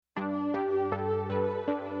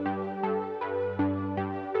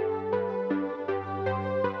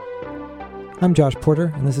I'm Josh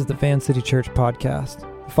Porter, and this is the Van City Church podcast.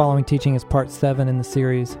 The following teaching is part 7 in the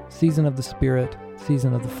series, Season of the Spirit,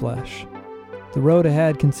 Season of the Flesh. The road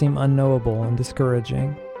ahead can seem unknowable and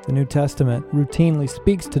discouraging. The New Testament routinely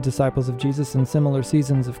speaks to disciples of Jesus in similar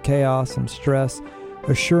seasons of chaos and stress,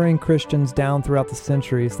 assuring Christians down throughout the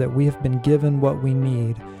centuries that we have been given what we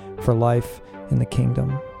need for life in the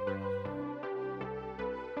kingdom.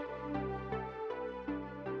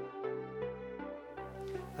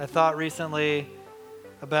 I thought recently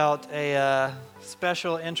about a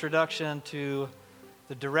special introduction to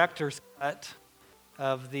the director's cut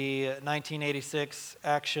of the 1986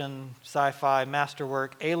 action sci-fi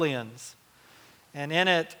masterwork Aliens. And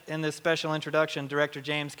in this special introduction, director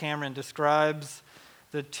James Cameron describes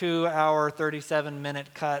the 2-hour,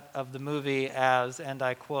 37-minute cut of the movie as, and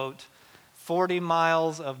I quote, 40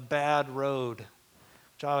 miles of bad road,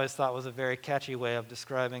 which I always thought was a very catchy way of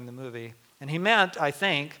describing the movie. And he meant, I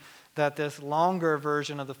think, that this longer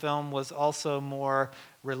version of the film was also more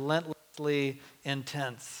relentlessly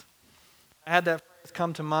intense. I had that phrase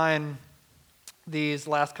come to mind these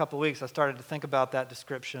last couple of weeks. I started to think about that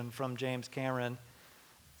description from James Cameron.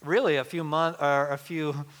 Really, a few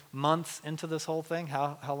months into this whole thing.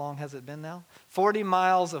 How long has it been now? 40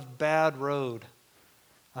 miles of bad road,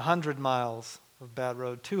 100 miles of bad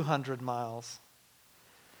road, 200 miles.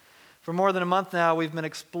 For more than a month now, we've been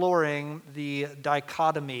exploring the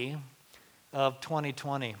dichotomy of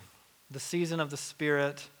 2020, the season of the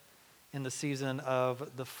Spirit and the season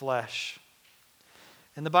of the flesh.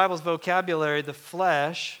 In the Bible's vocabulary, the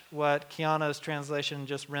flesh, what Keanu's translation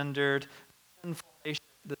just rendered,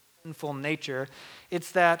 the sinful nature,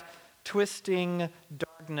 it's that twisting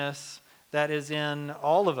darkness that is in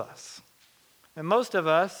all of us. And most of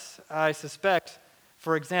us, I suspect,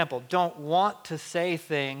 for example, don't want to say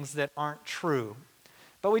things that aren't true.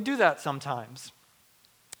 But we do that sometimes.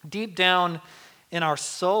 Deep down in our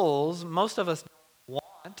souls, most of us don't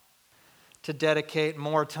want to dedicate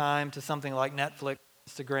more time to something like Netflix,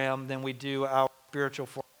 Instagram, than we do our spiritual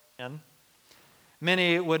formation.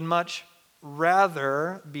 Many would much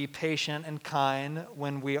rather be patient and kind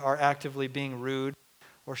when we are actively being rude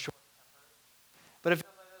or short-tempered. But if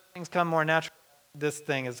things come more naturally, this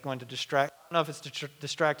thing is going to distract. I don't know if it's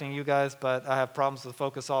distracting you guys, but I have problems with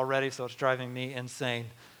focus already, so it's driving me insane.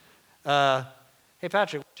 Hey,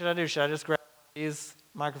 Patrick, what should I do? Should I just grab these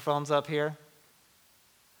microphones up here?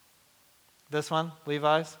 This one,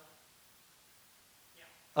 Levi's?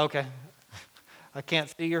 Yeah. Okay. I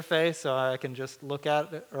can't see your face, so I can just look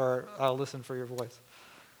at it, or I'll listen for your voice.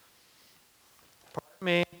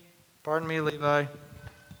 Pardon me, Levi. You're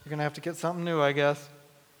going to have to get something new, I guess.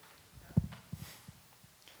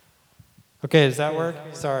 Okay, does that work?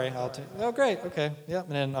 Sorry, oh, great, okay, yep,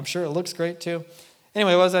 and I'm sure it looks great too.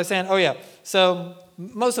 Anyway, what was I saying? Oh yeah, so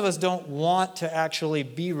most of us don't want to actually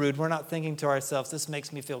be rude. We're not thinking to ourselves, this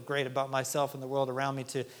makes me feel great about myself and the world around me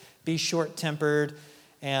to be short-tempered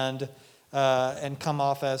and come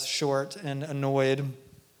off as short and annoyed.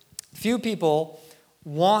 Few people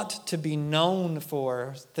want to be known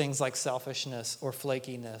for things like selfishness or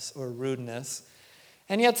flakiness or rudeness,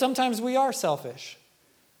 and yet sometimes we are selfish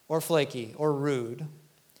or flaky, or rude.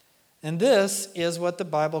 And this is what the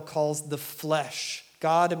Bible calls the flesh.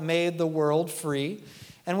 God made the world free,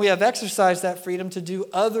 and we have exercised that freedom to do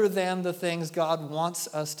other than the things God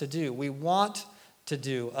wants us to do. We want to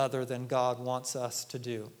do other than God wants us to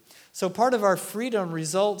do. So part of our freedom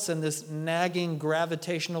results in this nagging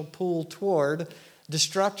gravitational pull toward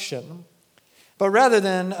destruction. But rather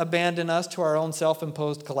than abandon us to our own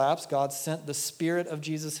self-imposed collapse, God sent the Spirit of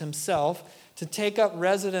Jesus himself to take up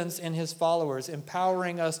residence in his followers,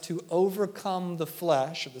 empowering us to overcome the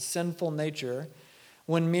flesh, the sinful nature,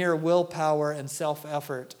 when mere willpower and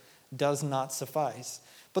self-effort does not suffice.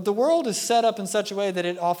 But the world is set up in such a way that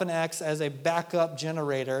it often acts as a backup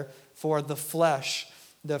generator for the flesh.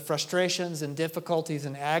 The frustrations and difficulties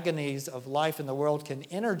and agonies of life in the world can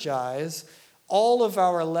energize all of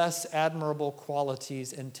our less admirable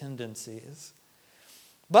qualities and tendencies.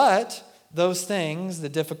 But those things, the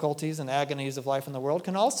difficulties and agonies of life in the world,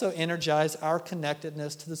 can also energize our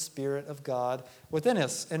connectedness to the Spirit of God within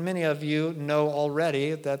us. And many of you know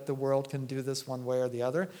already that the world can do this one way or the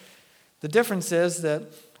other. The difference is that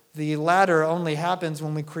the latter only happens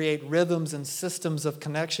when we create rhythms and systems of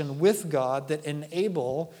connection with God that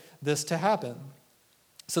enable this to happen.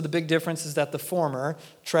 So the big difference is that the former,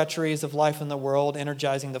 treacheries of life in the world,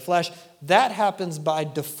 energizing the flesh, that happens by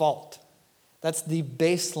default. That's the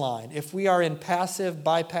baseline. If we are in passive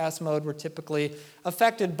bypass mode, we're typically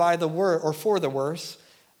affected by the worse, or for the worse,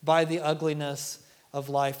 by the ugliness of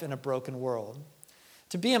life in a broken world.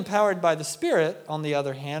 To be empowered by the Spirit, on the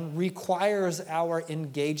other hand, requires our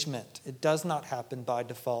engagement. It does not happen by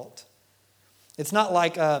default. It's not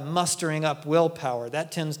like mustering up willpower.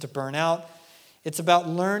 That tends to burn out. It's about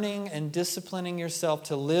learning and disciplining yourself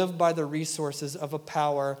to live by the resources of a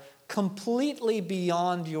power completely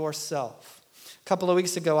beyond yourself. A couple of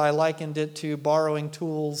weeks ago, I likened it to borrowing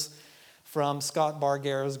tools from Scott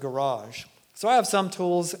Barger's garage. So I have some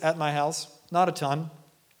tools at my house, not a ton.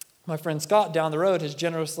 My friend Scott down the road has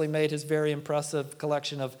generously made his very impressive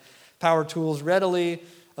collection of power tools readily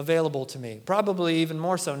available to me. Probably even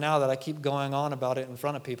more so now that I keep going on about it in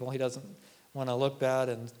front of people. He doesn't want to look bad,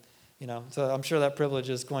 and so I'm sure that privilege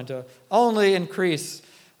is going to only increase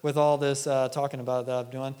with all this talking about that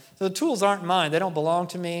I'm doing. So the tools aren't mine. They don't belong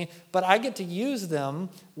to me, but I get to use them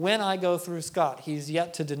when I go through Scott. He's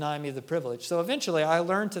yet to deny me the privilege. So eventually I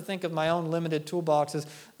learned to think of my own limited toolbox as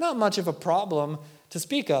not much of a problem to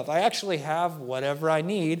speak of. I actually have whatever I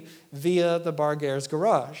need via the Barger's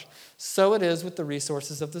garage. So it is with the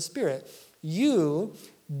resources of the Spirit. You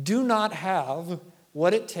do not have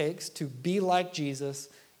what it takes to be like Jesus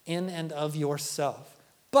in and of yourself.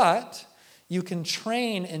 But you can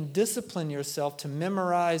train and discipline yourself to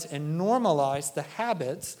memorize and normalize the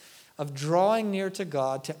habits of drawing near to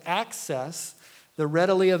God to access the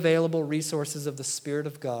readily available resources of the Spirit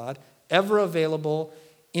of God, ever available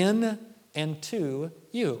in and to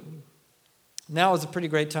you. Now is a pretty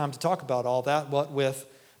great time to talk about all that, what with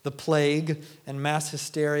the plague and mass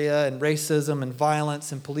hysteria and racism and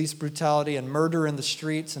violence and police brutality and murder in the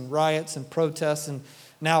streets and riots and protests and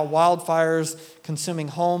now wildfires consuming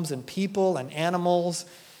homes and people and animals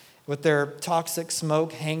with their toxic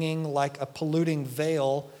smoke hanging like a polluting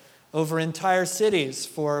veil over entire cities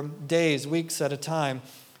for days, weeks at a time.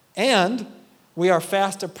 And we are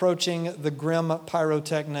fast approaching the grim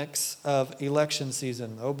pyrotechnics of election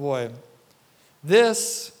season. Oh boy.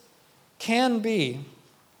 This can be,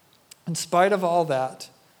 in spite of all that,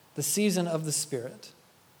 the season of the Spirit.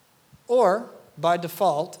 Or, by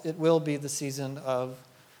default, it will be the season of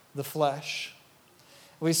the flesh.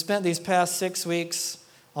 We spent these past 6 weeks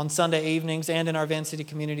on Sunday evenings and in our Van City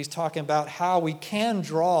communities talking about how we can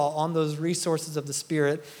draw on those resources of the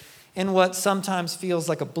Spirit in what sometimes feels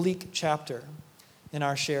like a bleak chapter in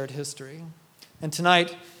our shared history. And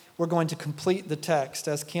tonight, we're going to complete the text.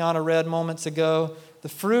 As Kiana read moments ago, the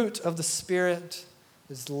fruit of the Spirit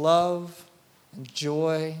is love and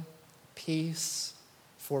joy, peace,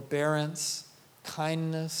 forbearance,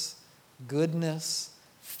 kindness, goodness,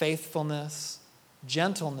 faithfulness,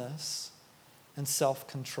 gentleness, and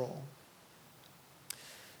self-control.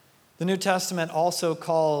 The New Testament also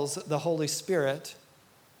calls the Holy Spirit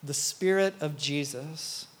the Spirit of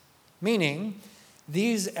Jesus, meaning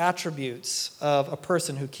these attributes of a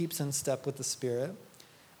person who keeps in step with the Spirit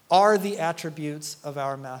are the attributes of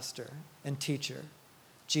our Master and Teacher,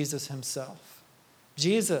 Jesus himself.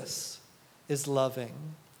 Jesus is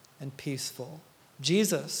loving and peaceful.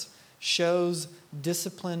 Jesus shows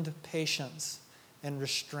disciplined patience and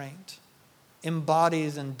restraint,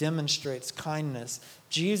 embodies and demonstrates kindness.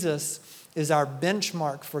 Jesus is our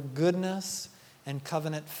benchmark for goodness and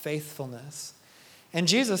covenant faithfulness. And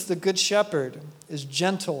Jesus, the Good Shepherd, is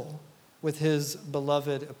gentle with his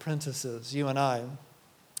beloved apprentices, you and I.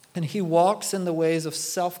 And he walks in the ways of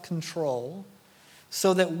self-control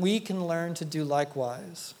so that we can learn to do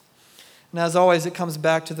likewise. And as always, it comes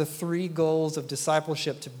back to the 3 goals of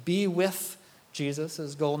discipleship: to be with Jesus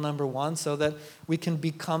is goal number 1, so that we can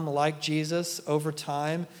become like Jesus over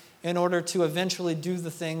time in order to eventually do the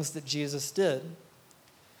things that Jesus did.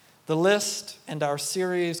 The list and our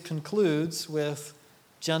series concludes with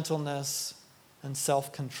gentleness and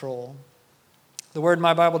self-control. The word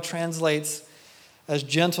my Bible translates as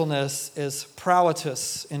gentleness is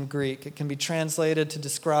praotis in Greek. It can be translated to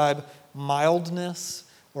describe mildness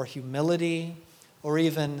or humility or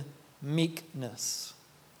even meekness.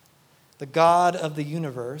 The God of the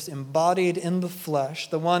universe, embodied in the flesh,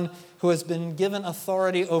 the one who has been given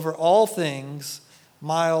authority over all things,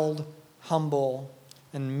 mild, humble,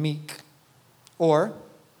 and meek, or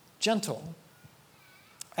gentle.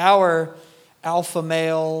 Our alpha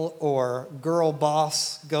male or girl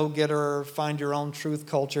boss, go-getter, find your own truth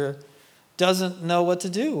culture doesn't know what to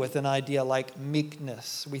do with an idea like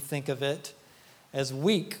meekness. We think of it as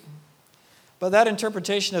weak. But that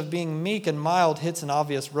interpretation of being meek and mild hits an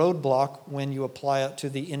obvious roadblock when you apply it to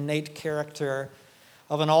the innate character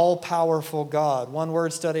of an all-powerful God. One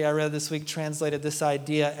word study I read this week translated this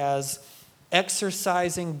idea as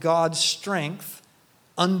exercising God's strength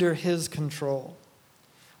under his control.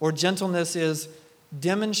 Or gentleness is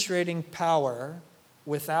demonstrating power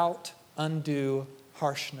without undue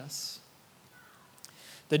harshness.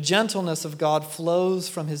 The gentleness of God flows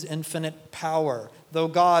from his infinite power. Though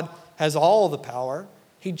God has all the power,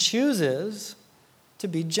 he chooses to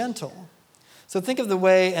be gentle. So think of the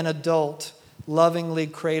way an adult lovingly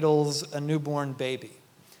cradles a newborn baby.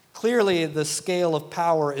 Clearly, the scale of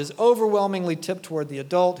power is overwhelmingly tipped toward the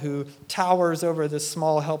adult who towers over this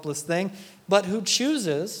small, helpless thing, but who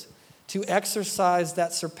chooses to exercise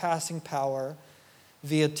that surpassing power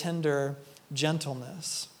via tender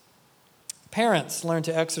gentleness. Parents learn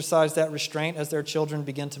to exercise that restraint as their children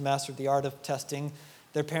begin to master the art of testing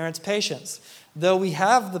their parents' patience. Though we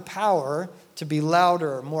have the power to be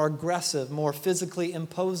louder, more aggressive, more physically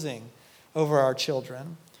imposing over our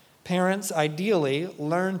children, parents ideally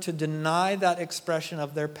learn to deny that expression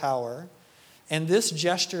of their power, and this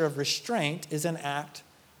gesture of restraint is an act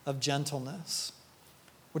of gentleness.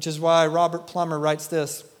 Which is why Robert Plummer writes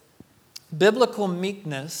this: biblical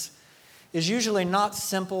meekness is usually not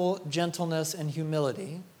simple gentleness and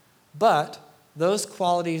humility, but those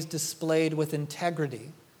qualities displayed with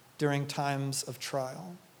integrity during times of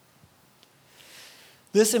trial.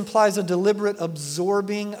 This implies a deliberate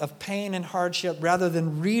absorbing of pain and hardship rather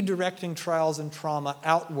than redirecting trials and trauma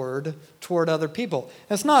outward toward other people.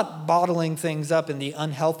 It's not bottling things up in the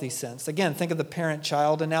unhealthy sense. Again, think of the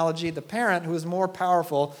parent-child analogy. The parent who is more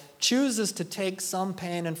powerful chooses to take some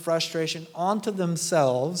pain and frustration onto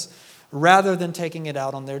themselves rather than taking it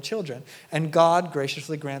out on their children. And God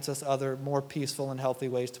graciously grants us other more peaceful and healthy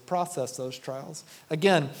ways to process those trials.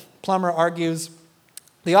 Again, Plummer argues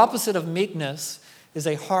the opposite of meekness is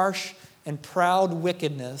a harsh and proud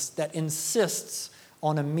wickedness that insists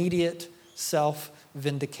on immediate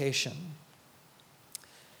self-vindication.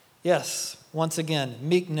 Yes, once again,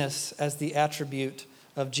 meekness as the attribute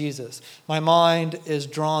of Jesus. My mind is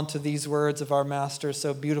drawn to these words of our Master,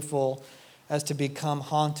 so beautiful as to become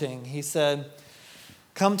haunting. He said,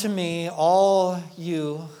 "Come to me, all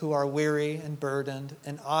you who are weary and burdened,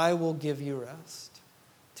 and I will give you rest.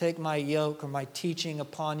 Take my yoke or my teaching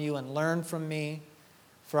upon you and learn from me,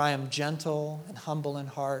 for I am gentle and humble in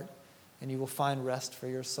heart, and you will find rest for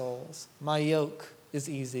your souls. My yoke is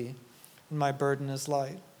easy, and my burden is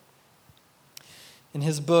light." In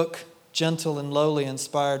his book, Gentle and Lowly,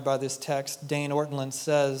 inspired by this text, Dane Ortland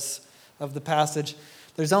says of the passage,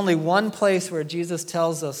 there's only one place where Jesus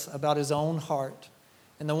tells us about his own heart,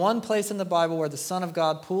 and the one place in the Bible where the Son of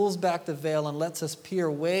God pulls back the veil and lets us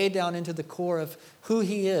peer way down into the core of who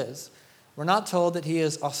he is. We're not told that he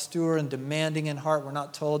is austere and demanding in heart. We're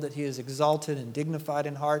not told that he is exalted and dignified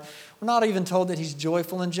in heart. We're not even told that he's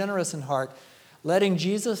joyful and generous in heart. Letting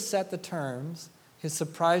Jesus set the terms, his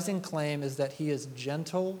surprising claim is that he is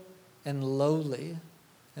gentle and lowly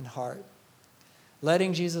in heart.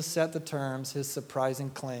 Letting Jesus set the terms, his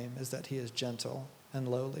surprising claim is that he is gentle and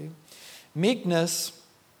lowly. Meekness,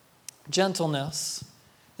 gentleness,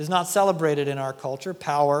 is not celebrated in our culture.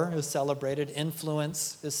 Power is celebrated.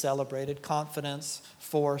 Influence is celebrated. Confidence,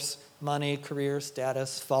 force, money, career,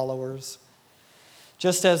 status, followers.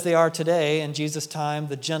 Just as they are today, in Jesus' time,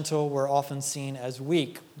 the gentle were often seen as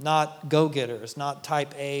weak, not go-getters, not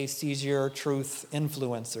type A, seize truth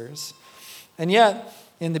influencers. And yet,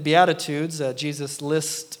 in the Beatitudes, Jesus'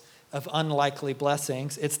 list of unlikely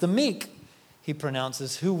blessings, it's the meek, he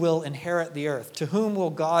pronounces, who will inherit the earth. To whom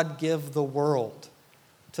will God give the world?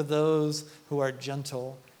 To those who are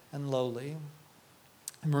gentle and lowly.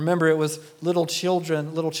 And remember, it was little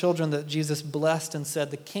children that Jesus blessed and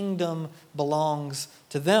said, the kingdom belongs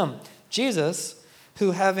to them. Jesus,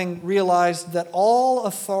 who having realized that all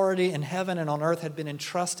authority in heaven and on earth had been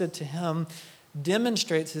entrusted to him,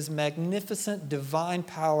 demonstrates his magnificent divine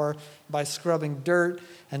power by scrubbing dirt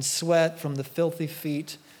and sweat from the filthy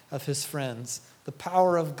feet of his friends. The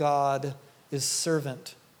power of God is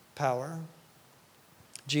servant power.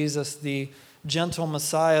 Jesus, the gentle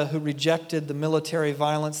Messiah who rejected the military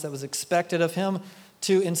violence that was expected of him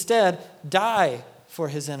to instead die for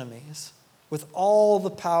his enemies with all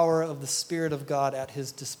the power of the Spirit of God at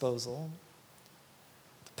his disposal.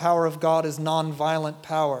 The power of God is nonviolent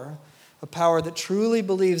power, a power that truly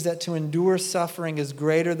believes that to endure suffering is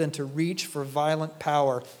greater than to reach for violent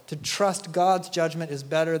power. To trust God's judgment is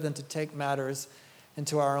better than to take matters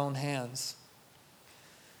into our own hands.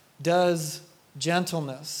 Does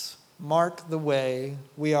gentleness mark the way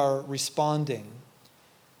we are responding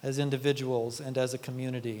as individuals and as a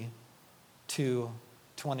community to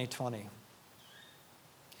 2020?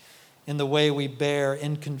 In the way we bear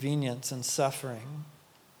inconvenience and suffering,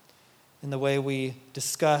 in the way we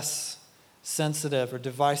discuss sensitive or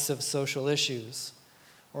divisive social issues,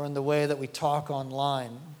 or in the way that we talk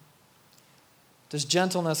online? Does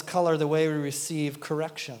gentleness color the way we receive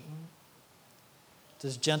correction?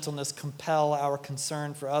 Does gentleness compel our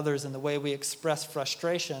concern for others in the way we express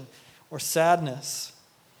frustration or sadness?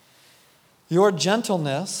 Your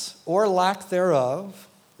gentleness, or lack thereof,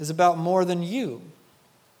 is about more than you.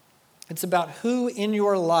 It's about who in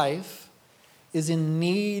your life is in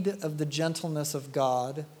need of the gentleness of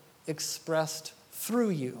God expressed through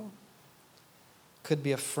you. Could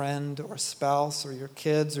be a friend or spouse or your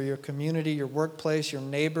kids or your community, your workplace, your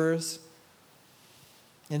neighbors.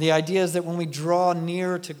 And the idea is that when we draw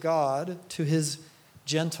near to God, to his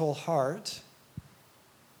gentle heart,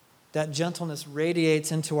 that gentleness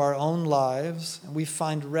radiates into our own lives, and we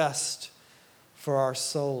find rest for our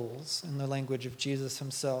souls, in the language of Jesus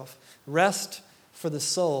himself. Rest for the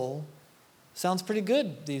soul sounds pretty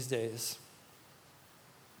good these days.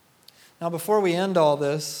 Now, before we end all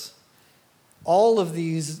this, all of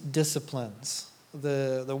these disciplines,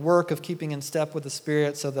 the work of keeping in step with the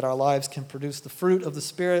Spirit so that our lives can produce the fruit of the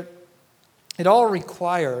Spirit, it all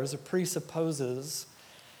requires or presupposes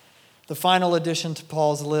the final addition to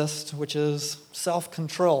Paul's list, which is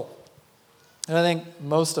self-control. And I think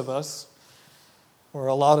most of us, or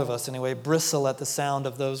a lot of us anyway, bristle at the sound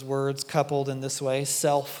of those words coupled in this way,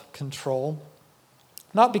 self-control.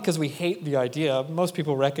 Not because we hate the idea. Most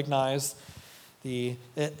people recognize the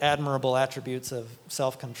admirable attributes of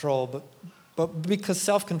self-control, but because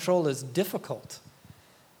self-control is difficult,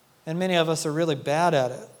 and many of us are really bad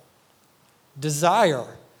at it.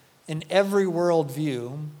 Desire in every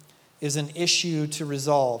worldview is an issue to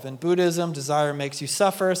resolve. In Buddhism, desire makes you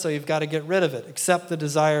suffer, so you've got to get rid of it. Accept the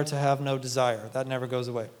desire to have no desire. That never goes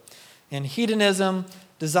away. In hedonism,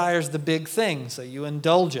 desire's the big thing, so you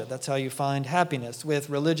indulge it. That's how you find happiness. With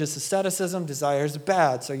religious asceticism, desire's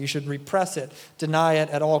bad, so you should repress it, deny it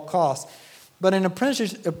at all costs. But in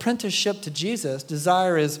apprenticeship to Jesus,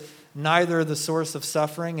 desire is neither the source of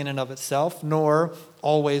suffering in and of itself, nor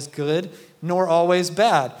always good, nor always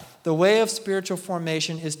bad. The way of spiritual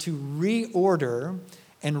formation is to reorder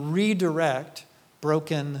and redirect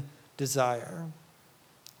broken desire.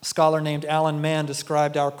 A scholar named Alan Mann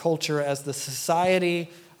described our culture as the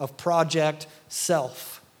society of project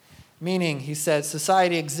self. Meaning, he said,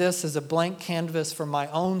 society exists as a blank canvas for my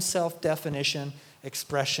own self-definition,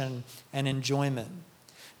 expression, and enjoyment.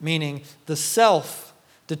 Meaning, the self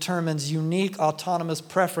determines unique autonomous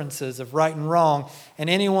preferences of right and wrong, and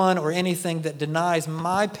anyone or anything that denies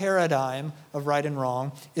my paradigm of right and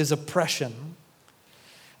wrong is oppression.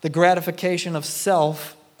 The gratification of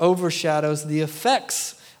self overshadows the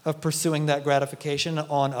effects of pursuing that gratification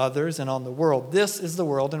on others and on the world. This is the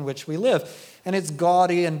world in which we live, and it's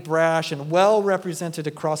gaudy and brash and well represented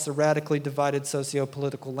across the radically divided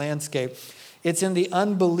socio-political landscape. It's in the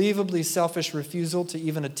unbelievably selfish refusal to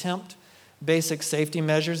even attempt basic safety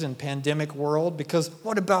measures in pandemic world, because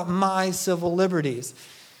what about my civil liberties?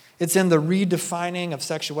 It's in the redefining of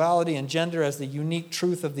sexuality and gender as the unique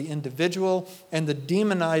truth of the individual and the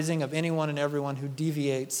demonizing of anyone and everyone who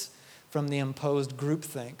deviates from the imposed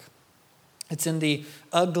groupthink. It's in the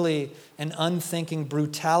ugly and unthinking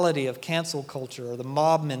brutality of cancel culture or the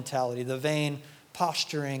mob mentality, the vain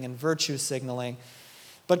posturing and virtue signaling.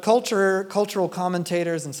 But cultural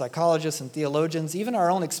commentators and psychologists and theologians, even our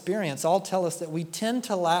own experience, all tell us that we tend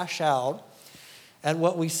to lash out at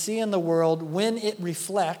what we see in the world when it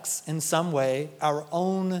reflects in some way our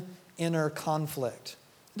own inner conflict.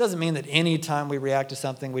 It doesn't mean that any time we react to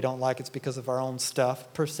something we don't like, it's because of our own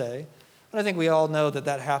stuff per se. But I think we all know that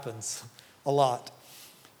that happens a lot.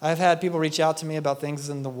 I've had people reach out to me about things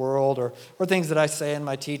in the world or things that I say in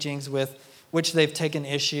my teachings with which they've taken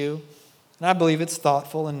issue. And I believe it's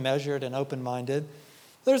thoughtful and measured and open-minded.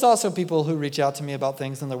 There's also people who reach out to me about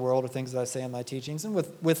things in the world or things that I say in my teachings. And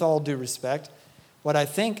with all due respect, what I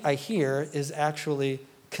think I hear is actually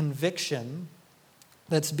conviction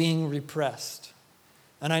that's being repressed.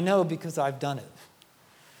 And I know because I've done it.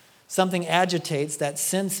 Something agitates that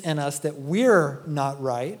sense in us that we're not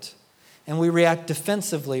right, and we react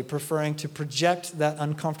defensively, preferring to project that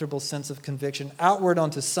uncomfortable sense of conviction outward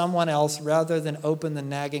onto someone else rather than open the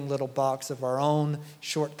nagging little box of our own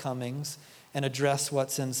shortcomings and address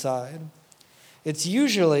what's inside. It's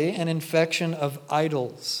usually an infection of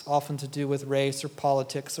idols, often to do with race or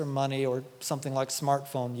politics or money or something like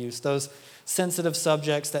smartphone use, those sensitive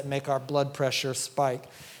subjects that make our blood pressure spike.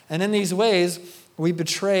 And in these ways, we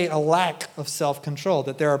betray a lack of self-control,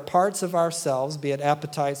 that there are parts of ourselves, be it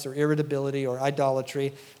appetites or irritability or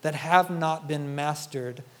idolatry, that have not been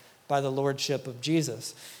mastered by the lordship of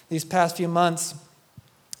Jesus. These past few months,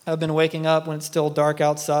 I've been waking up when it's still dark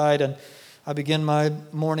outside, and I begin my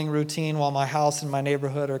morning routine while my house and my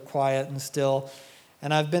neighborhood are quiet and still.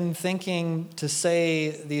 And I've been thinking to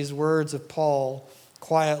say these words of Paul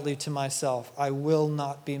quietly to myself, I will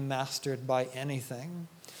not be mastered by anything.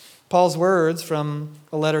 Paul's words from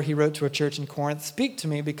a letter he wrote to a church in Corinth speak to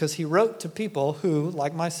me because he wrote to people who,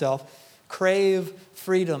 like myself, crave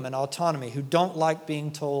freedom and autonomy, who don't like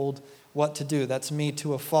being told what to do. That's me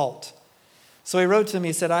to a fault. So he wrote to me,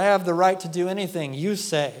 he said, I have the right to do anything you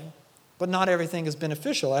say, but not everything is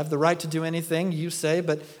beneficial. I have the right to do anything you say,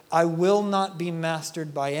 but I will not be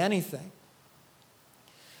mastered by anything.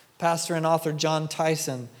 Pastor and author John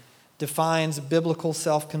Tyson defines biblical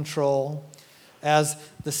self-control as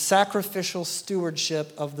the sacrificial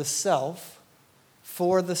stewardship of the self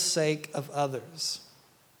for the sake of others.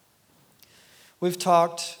 We've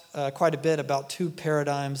talked quite a bit about two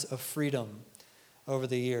paradigms of freedom over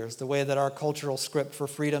the years. The way that our cultural script for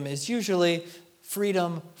freedom is usually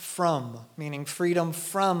freedom from, meaning freedom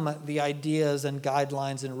from the ideas and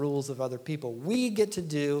guidelines and rules of other people. We get to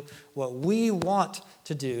do what we want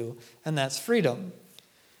to do, and that's freedom.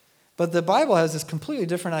 But the Bible has this completely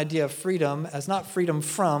different idea of freedom as not freedom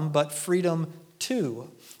from, but freedom to.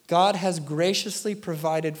 God has graciously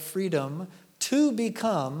provided freedom to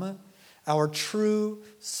become our true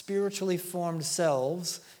spiritually formed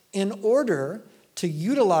selves in order to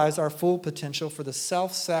utilize our full potential for the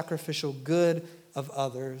self-sacrificial good of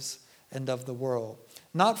others and of the world.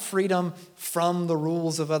 Not freedom from the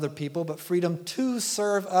rules of other people, but freedom to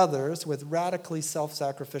serve others with radically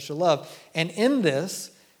self-sacrificial love. And in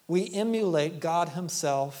this, we emulate God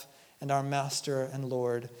himself and our Master and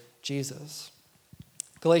Lord, Jesus.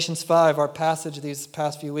 Galatians 5, our passage these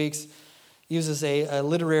past few weeks, uses a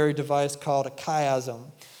literary device called a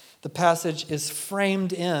chiasm. The passage is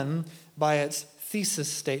framed in by its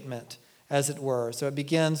thesis statement, as it were. So it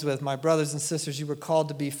begins with, my brothers and sisters, you were called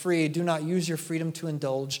to be free. Do not use your freedom to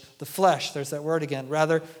indulge the flesh. There's that word again.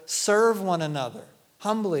 Rather, serve one another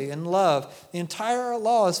humbly in love. The entire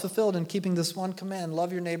law is fulfilled in keeping this one command,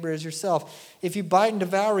 love your neighbor as yourself. If you bite and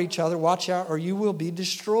devour each other, watch out or you will be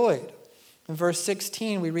destroyed. In verse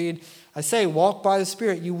 16, we read, I say, walk by the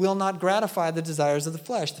Spirit. You will not gratify the desires of the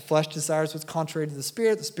flesh. The flesh desires what's contrary to the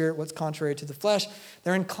Spirit what's contrary to the flesh.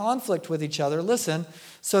 They're in conflict with each other. Listen,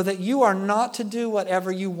 so that you are not to do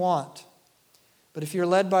whatever you want. But if you're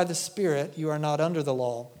led by the Spirit, you are not under the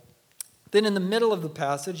law. Then in the middle of the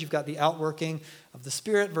passage, you've got the outworking of the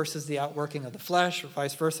Spirit versus the outworking of the flesh, or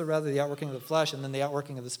vice versa, rather, the outworking of the flesh and then the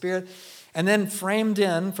outworking of the Spirit. And then framed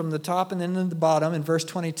in from the top and then in the bottom in verse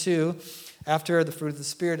 22, after the fruit of the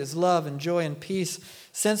Spirit is love and joy and peace.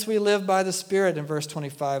 Since we live by the Spirit, in verse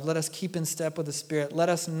 25, let us keep in step with the Spirit. Let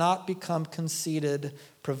us not become conceited,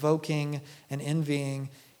 provoking and envying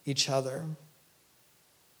each other.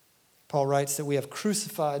 Paul writes that we have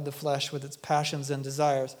crucified the flesh with its passions and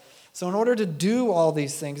desires. So in order to do all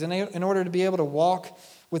these things, and in order to be able to walk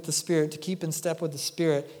with the Spirit, to keep in step with the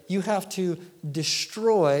Spirit, you have to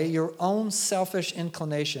destroy your own selfish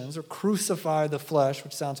inclinations, or crucify the flesh,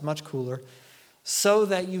 which sounds much cooler, so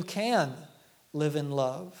that you can live in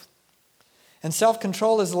love. And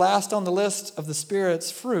self-control is last on the list of the Spirit's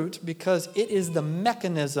fruit because it is the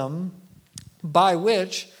mechanism by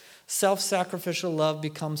which self-sacrificial love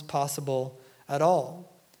becomes possible at all.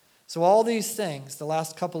 So all these things, the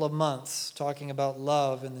last couple of months, talking about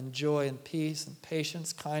love and then joy and peace and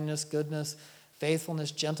patience, kindness, goodness,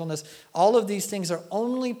 faithfulness, gentleness, all of these things are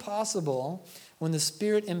only possible when the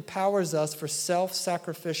Spirit empowers us for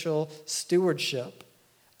self-sacrificial stewardship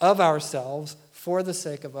of ourselves for the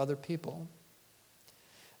sake of other people.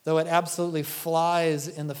 Though it absolutely flies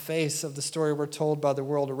in the face of the story we're told by the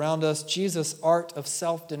world around us, Jesus' art of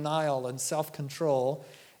self-denial and self-control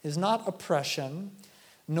is not oppression,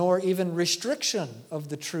 nor even restriction of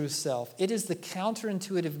the true self. It is the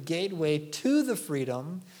counterintuitive gateway to the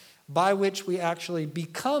freedom by which we actually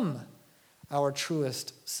become our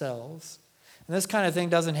truest selves. And this kind of thing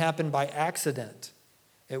doesn't happen by accident.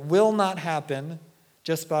 It will not happen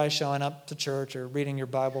just by showing up to church or reading your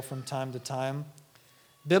Bible from time to time.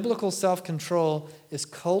 Biblical self-control is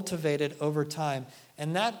cultivated over time,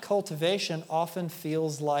 and that cultivation often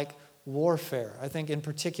feels like warfare, I think in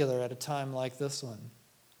particular at a time like this one.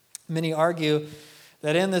 Many argue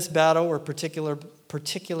that in this battle we're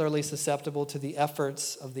particularly susceptible to the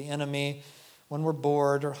efforts of the enemy when we're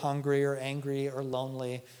bored or hungry or angry or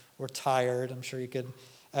lonely or tired. I'm sure you could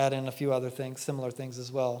add in a few other things, similar things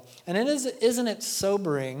as well. And isn't it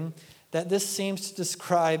sobering that this seems to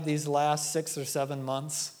describe these last 6 or 7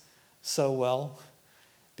 months so well?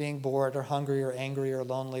 Being bored or hungry or angry or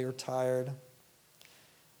lonely or tired.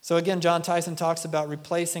 So again, John Tyson talks about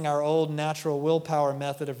replacing our old natural willpower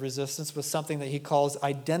method of resistance with something that he calls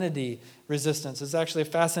identity resistance. It's actually a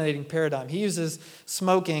fascinating paradigm. He uses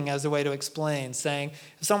smoking as a way to explain, saying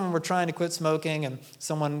if someone were trying to quit smoking and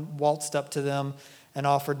someone waltzed up to them and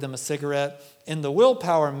offered them a cigarette, in the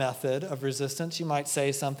willpower method of resistance, you might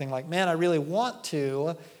say something like, man, I really want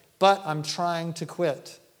to, but I'm trying to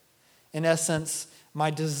quit. In essence, my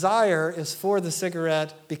desire is for the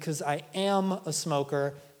cigarette because I am a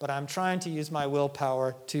smoker, but I'm trying to use my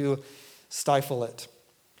willpower to stifle it.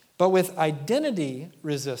 But with identity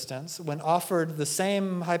resistance, when offered the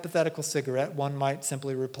same hypothetical cigarette, one might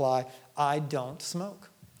simply reply, I don't smoke,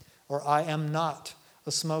 or I am not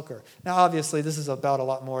a smoker. Now, obviously, this is about a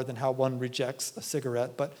lot more than how one rejects a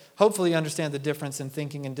cigarette, but hopefully you understand the difference in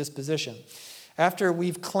thinking and disposition. After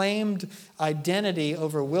we've claimed identity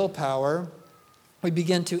over willpower, we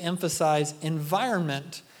begin to emphasize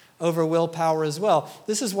environment over willpower as well.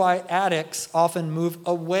 This is why addicts often move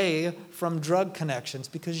away from drug connections,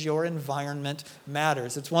 because your environment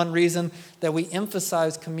matters. It's one reason that we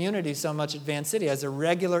emphasize community so much at Van City as a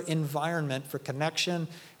regular environment for connection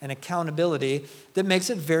and accountability that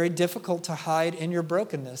makes it very difficult to hide in your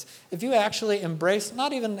brokenness. If you actually embrace,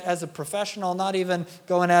 not even as a professional, not even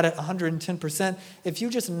going at it 110%, if you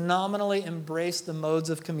just nominally embrace the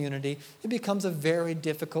modes of community, it becomes a very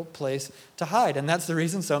difficult place to hide. And that's the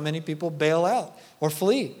reason so many people bail out or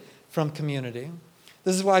flee from community.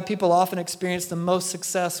 This is why people often experience the most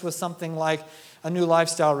success with something like a new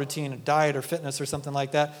lifestyle routine, a diet or fitness or something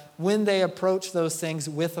like that, when they approach those things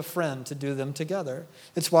with a friend to do them together.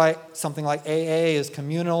 It's why something like AA is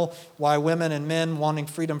communal, why women and men wanting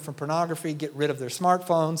freedom from pornography get rid of their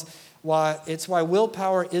smartphones, it's why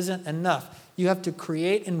willpower isn't enough. You have to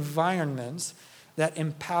create environments that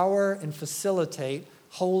empower and facilitate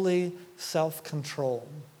holy self-control.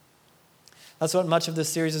 That's what much of this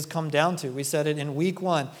series has come down to. We said it in week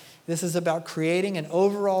 1. This is about creating an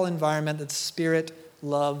overall environment that the Spirit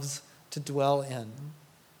loves to dwell in.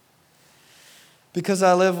 Because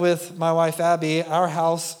I live with my wife, Abby, our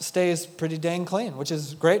house stays pretty dang clean, which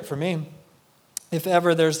is great for me. If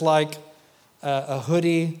ever there's like a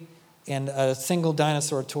hoodie and a single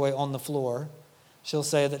dinosaur toy on the floor, she'll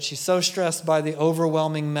say that she's so stressed by the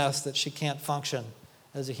overwhelming mess that she can't function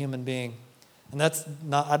as a human being. And that's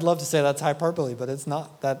not, I'd love to say that's hyperbole, but it's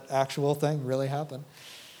not. That actual thing really happened.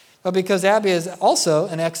 But because Abby is also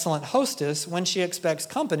an excellent hostess, when she expects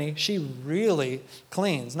company, she really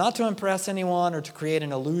cleans. Not to impress anyone or to create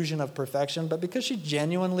an illusion of perfection, but because she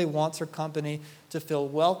genuinely wants her company to feel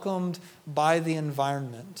welcomed by the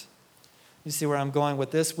environment. You see where I'm going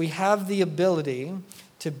with this? We have the ability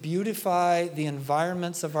to beautify the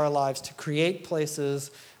environments of our lives, to create places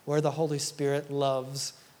where the Holy Spirit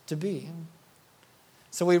loves to be.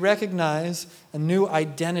 So we recognize a new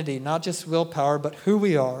identity, not just willpower, but who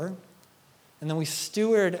we are. And then we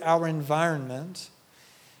steward our environment,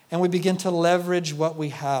 and we begin to leverage what we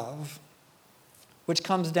have, which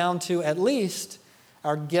comes down to at least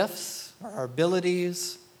our gifts, our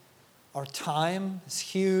abilities, our time is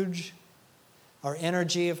huge, our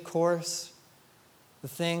energy, of course, the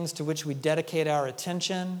things to which we dedicate our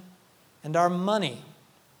attention, and our money.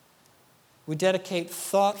 We dedicate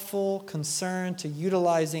thoughtful concern to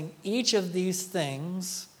utilizing each of these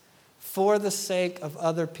things for the sake of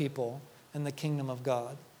other people in the kingdom of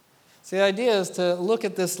God. So the idea is to look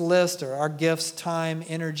at this list, or our gifts, time,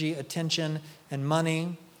 energy, attention, and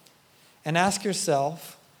money, and ask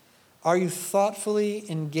yourself, are you thoughtfully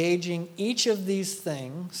engaging each of these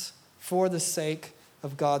things for the sake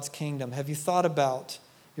of God's kingdom? Have you thought about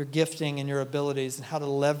your gifting and your abilities and how to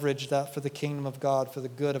leverage that for the kingdom of God, for the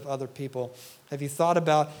good of other people? Have you thought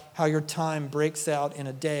about how your time breaks out in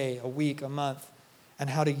a day, a week, a month, and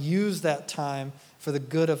how to use that time for the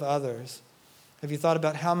good of others? Have you thought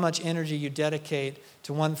about how much energy you dedicate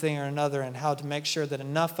to one thing or another and how to make sure that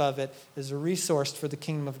enough of it is resourced for the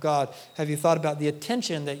kingdom of God? Have you thought about the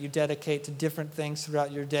attention that you dedicate to different things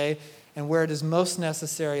throughout your day and where it is most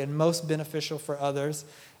necessary and most beneficial for others?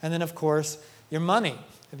 And then, of course, your money.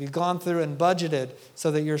 Have you gone through and budgeted so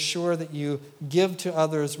that you're sure that you give to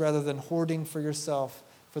others rather than hoarding for yourself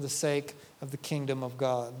for the sake of the kingdom of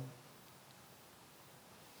God?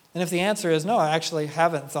 And if the answer is no, I actually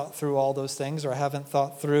haven't thought through all those things, or I haven't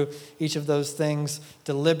thought through each of those things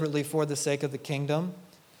deliberately for the sake of the kingdom,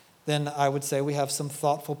 then I would say we have some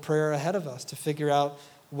thoughtful prayer ahead of us to figure out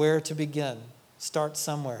where to begin. Start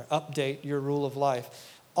somewhere. Update your rule of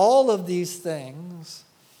life. All of these things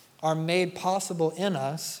are made possible in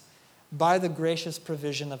us by the gracious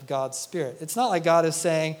provision of God's Spirit. It's not like God is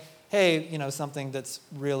saying, hey, something that's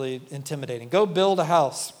really intimidating. Go build a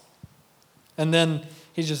house. And then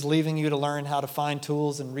He's just leaving you to learn how to find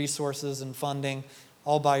tools and resources and funding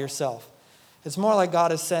all by yourself. It's more like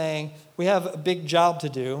God is saying, we have a big job to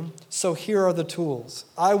do, so here are the tools.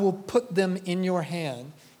 I will put them in your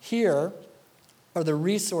hand. Here are the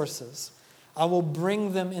resources. I will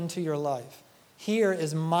bring them into your life. Here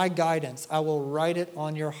is my guidance. I will write it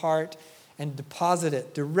on your heart and deposit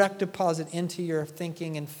it, direct deposit into your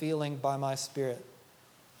thinking and feeling by my Spirit.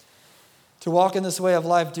 To walk in this way of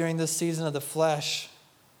life during this season of the flesh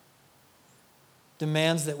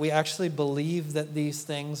demands that we actually believe that these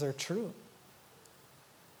things are true.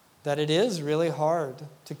 That it is really hard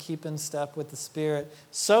to keep in step with the Spirit.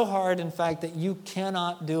 So hard, in fact, that you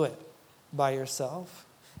cannot do it by yourself.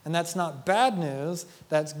 And that's not bad news,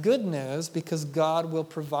 that's good news, because God will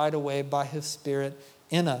provide a way by His Spirit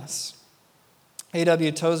in us.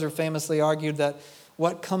 A.W. Tozer famously argued that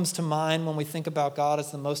what comes to mind when we think about God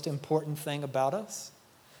is the most important thing about us.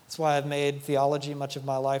 That's why I've made theology much of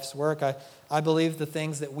my life's work. I believe the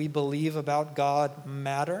things that we believe about God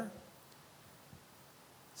matter.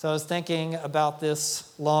 So I was thinking about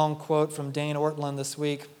this long quote from Dane Ortlund this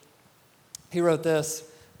week. He wrote this: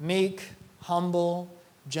 meek, humble,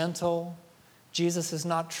 gentle. Jesus is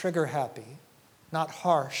not trigger happy, not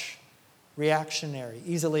harsh, reactionary,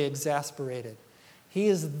 easily exasperated. He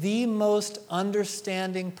is the most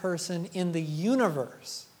understanding person in the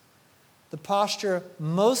universe. The posture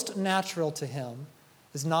most natural to him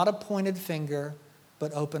is not a pointed finger,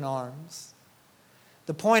 but open arms.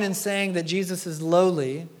 The point in saying that Jesus is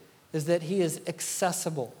lowly is that he is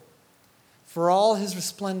accessible. For all his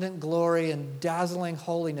resplendent glory and dazzling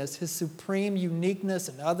holiness, his supreme uniqueness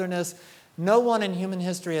and otherness, no one in human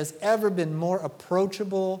history has ever been more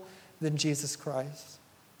approachable than Jesus Christ.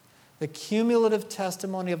 The cumulative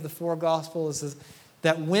testimony of the four Gospels is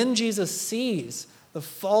that when Jesus sees the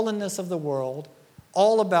fallenness of the world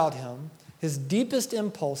all about him, his deepest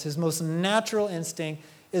impulse, his most natural instinct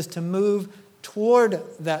is to move toward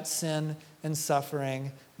that sin and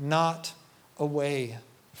suffering, not away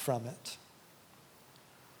from it.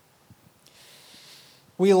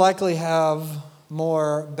 We likely have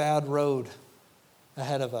more bad road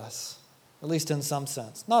ahead of us, at least in some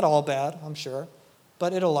sense. Not all bad, I'm sure,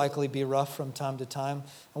 but it'll likely be rough from time to time.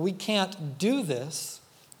 And we can't do this,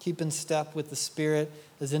 keep in step with the Spirit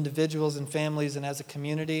as individuals and families and as a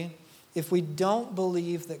community, if we don't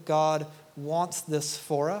believe that God wants this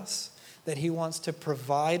for us, that He wants to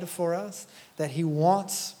provide for us, that He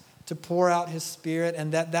wants to pour out His Spirit,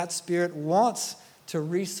 and that that Spirit wants to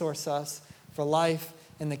resource us for life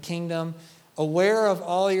in the kingdom, aware of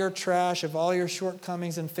all your trash, of all your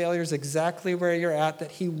shortcomings and failures, exactly where you're at,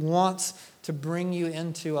 that He wants to bring you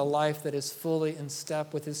into a life that is fully in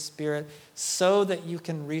step with His Spirit so that you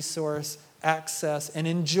can resource, access, and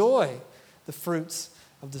enjoy the fruits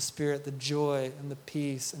of the Spirit, the joy and the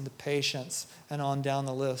peace and the patience, and on down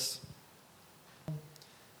the list.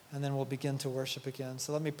 And then we'll begin to worship again.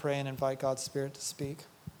 So let me pray and invite God's Spirit to speak.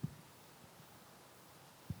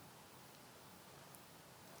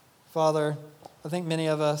 Father, I think many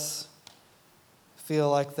of us feel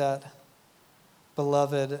like that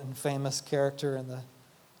beloved and famous character in the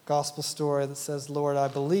gospel story that says, Lord, I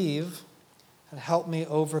believe, and help me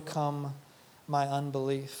overcome my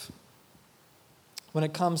unbelief. When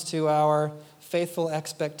it comes to our faithful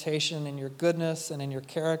expectation in your goodness and in your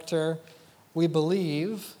character, we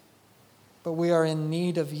believe, but we are in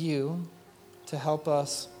need of you to help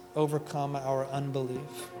us overcome our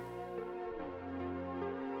unbelief.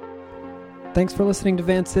 Thanks for listening to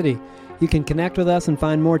Van City. You can connect with us and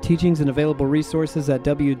find more teachings and available resources at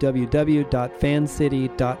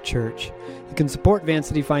www.vancity.church. You can support Van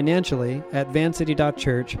City financially at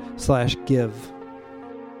vancity.church/give.